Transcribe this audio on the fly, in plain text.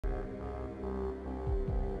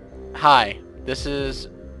Hi, this is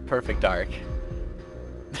Perfect Dark.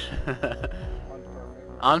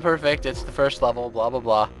 On Perfect, it's the first level, blah blah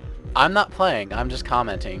blah. I'm not playing, I'm just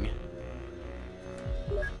commenting.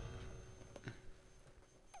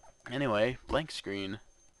 Anyway, blank screen.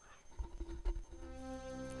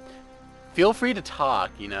 Feel free to talk,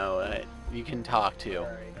 you know, you can talk too.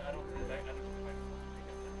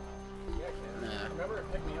 Remember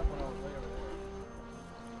it picked me up when I was way over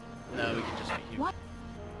there. No, we can just be here. What?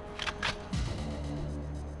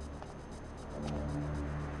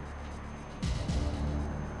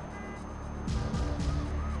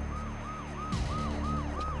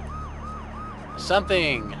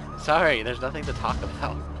 Something! Sorry, there's nothing to talk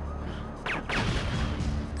about.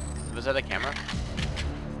 Was that a camera?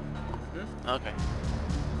 Hmm? Okay.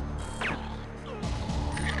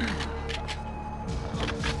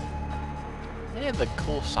 They have the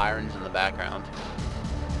cool sirens in the background.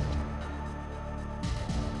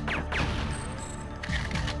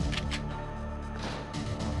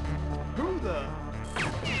 Who the?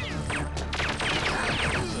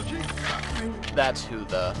 That's who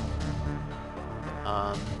the...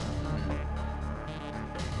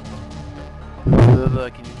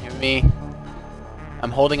 Can you hear me? I'm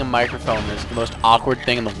holding a microphone. It's the most awkward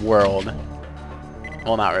thing in the world.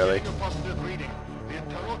 Well, not really.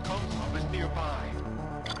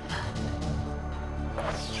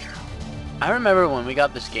 I remember when we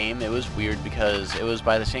got this game, it was weird because it was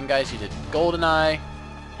by the same guys who did GoldenEye,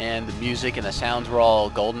 and the music and the sounds were all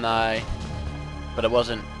GoldenEye, but it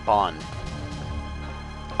wasn't Bond.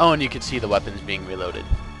 Oh, and you could see the weapons being reloaded.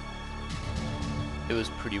 It was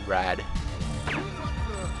pretty rad.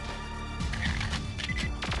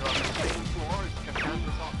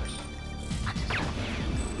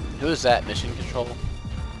 Who is that? Mission Control?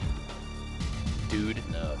 Dude?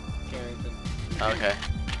 No, Carrington. Okay.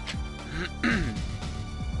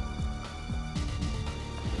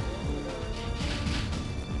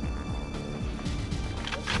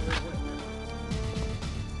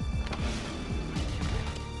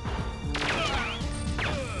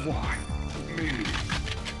 Why me?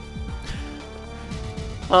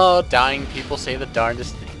 Oh, dying people say the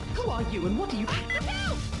darndest thing. Who are you and what are you?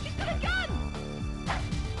 Help! She's got a gun!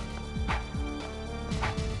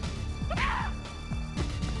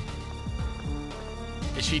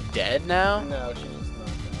 Is she dead now? No, she's just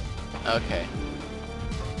not Okay.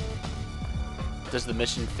 Does the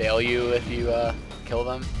mission fail you if you kill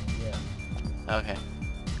them? dead. Yeah. Okay.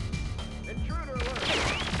 Intruder alert!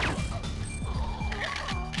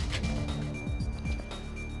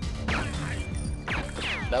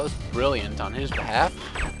 That was brilliant on his behalf.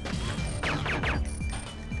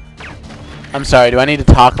 I'm sorry, do I need to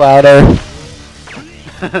talk louder?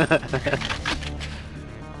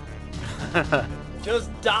 Just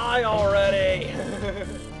die already!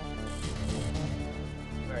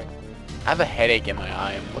 Alright. I have a headache in my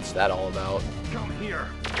eye. What's that all about? Come here.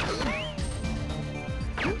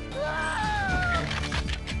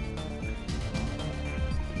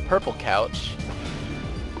 Purple couch.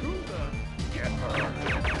 Who the? Get her.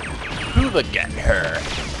 Who the get her?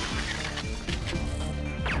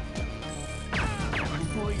 I'm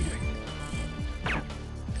bleeding.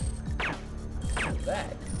 What's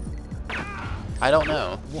that? I don't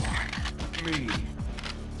know. Why me?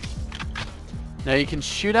 Now you can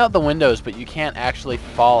shoot out the windows, but you can't actually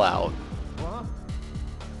fall out. What?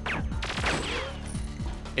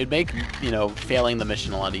 It'd make, you know, failing the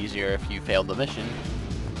mission a lot easier if you failed the mission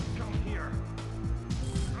Come here.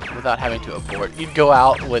 without having to abort. You'd go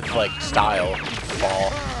out with, like, style and fall.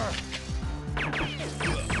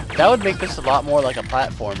 That would make this a lot more like a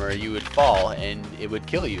platformer. You would fall and it would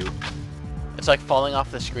kill you. It's like falling off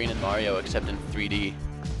the screen in Mario, except in 3D.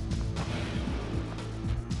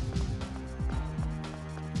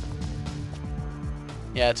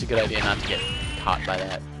 Yeah, it's a good idea not to get caught by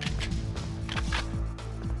that.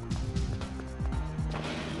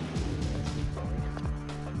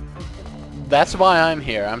 That's why I'm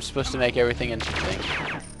here. I'm supposed to make everything interesting.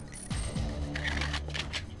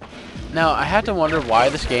 Now, I have to wonder why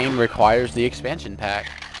this game requires the expansion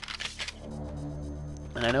pack.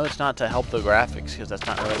 And I know it's not to help the graphics, because that's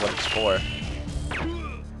not really what it's for.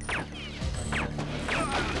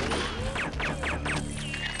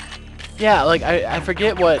 Yeah, like, I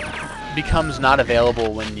forget what becomes not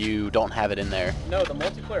available when you don't have it in there. No, the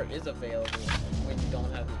multiplayer is available when you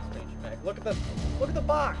don't have the expansion pack. Look at the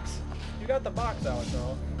box! You got the box,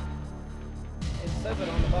 Alexandra. It says it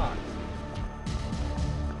on the box.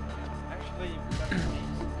 Actually,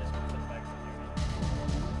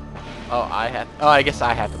 Oh, I guess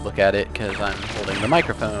I have to look at it because I'm holding the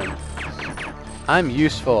microphone. I'm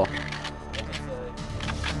useful. What does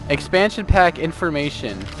it say? Expansion pack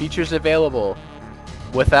information. Features available.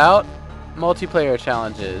 Without multiplayer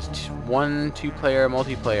challenges. 1 2-player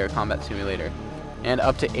multiplayer combat simulator. And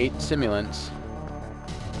up to 8 simulants.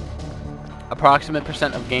 Approximate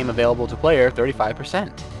percent of game available to player,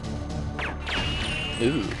 35%.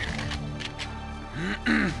 Ooh.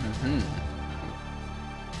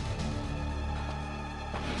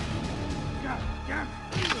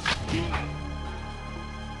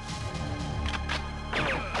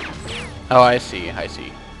 Oh, I see, I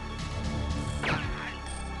see.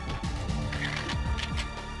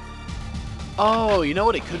 Oh, you know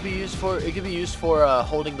what it could be used for? It could be used for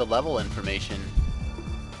holding the level information.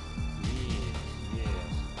 Yes,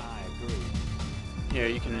 I agree. Here,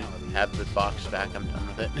 you can have the box back. I'm done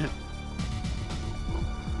with it.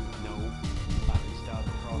 No, I can start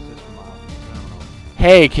the process from my terminal.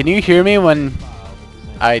 Hey, can you hear me when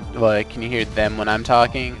File at the same well, can you hear them when I'm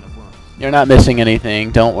talking? time at once. You're not missing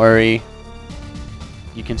anything. Don't worry.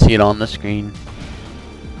 You can see it on the screen.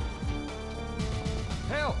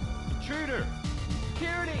 Help! Intruder!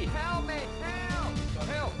 Security! Help me! Help!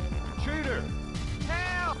 Help! Intruder!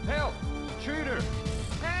 Help! Help! Intruder!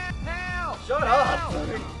 Help! Shut up!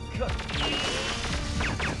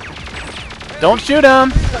 Don't shoot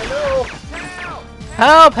him! I know!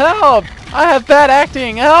 Help! Help! Help! I have bad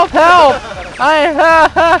acting. Help! Help!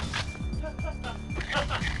 I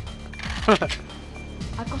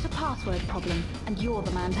I've got a password problem, and you're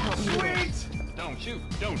the man to help me with it. Sweet! Don't shoot!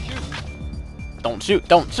 Don't shoot! Don't shoot!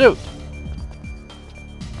 Don't shoot!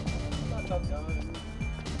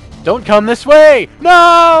 Don't come this way!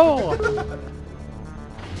 No!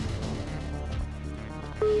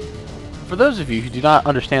 For those of you who do not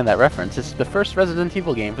understand that reference, it's the first Resident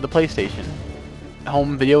Evil game for the PlayStation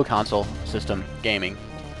home video console system gaming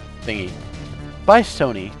thingy by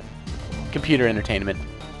Sony Computer Entertainment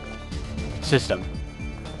System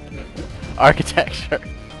Architecture.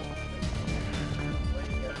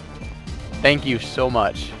 Thank you so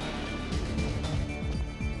much.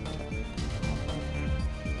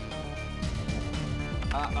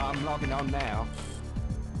 I'm logging on now.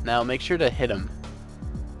 Now make sure to hit him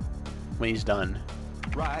when he's done.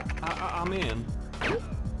 Right, I'm in.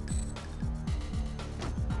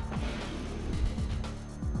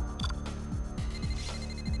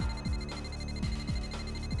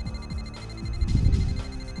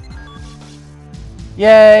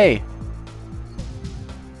 Yay!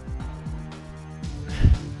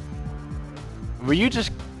 Were you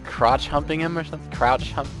just crotch humping him or something?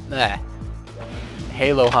 Crouch hump? Nah.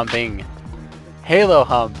 Halo humping. Halo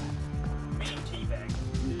hump.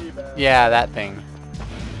 Yeah, that thing.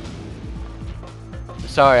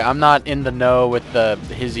 Sorry, I'm not in the know with the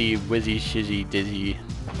hizzy, whizzy, shizzy, dizzy.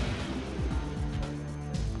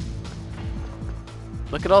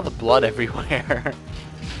 Look at all the blood everywhere.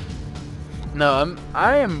 No,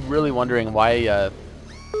 I am really wondering why,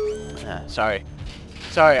 sorry,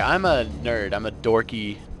 I'm a nerd. I'm a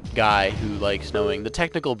dorky guy who likes knowing the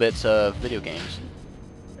technical bits of video games.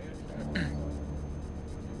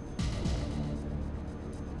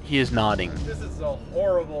 He is nodding. This is a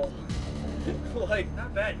horrible, like,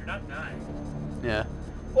 Not bad, you're not dying. Yeah.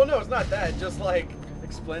 well, no, it's not that. Just like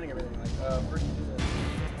explaining everything. Like, first you do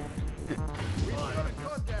this.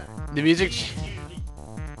 The music.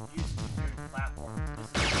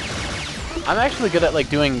 I'm actually good at like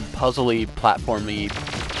doing puzzly, platformy,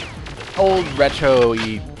 old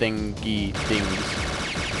retro-y thingy things.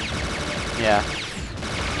 Yeah.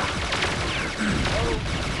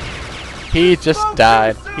 He just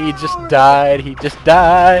died. He just died. He just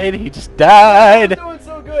died. He just died. You're doing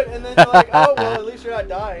so good, and then you're like, oh well, at least you're not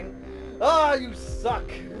dying. Ah, you suck.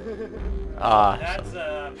 Ah. That's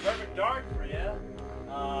perfect dark for you.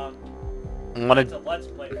 What It's a let's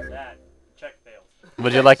play for that. Check failed.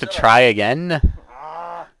 would you like to try again?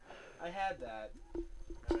 Ah, I had that.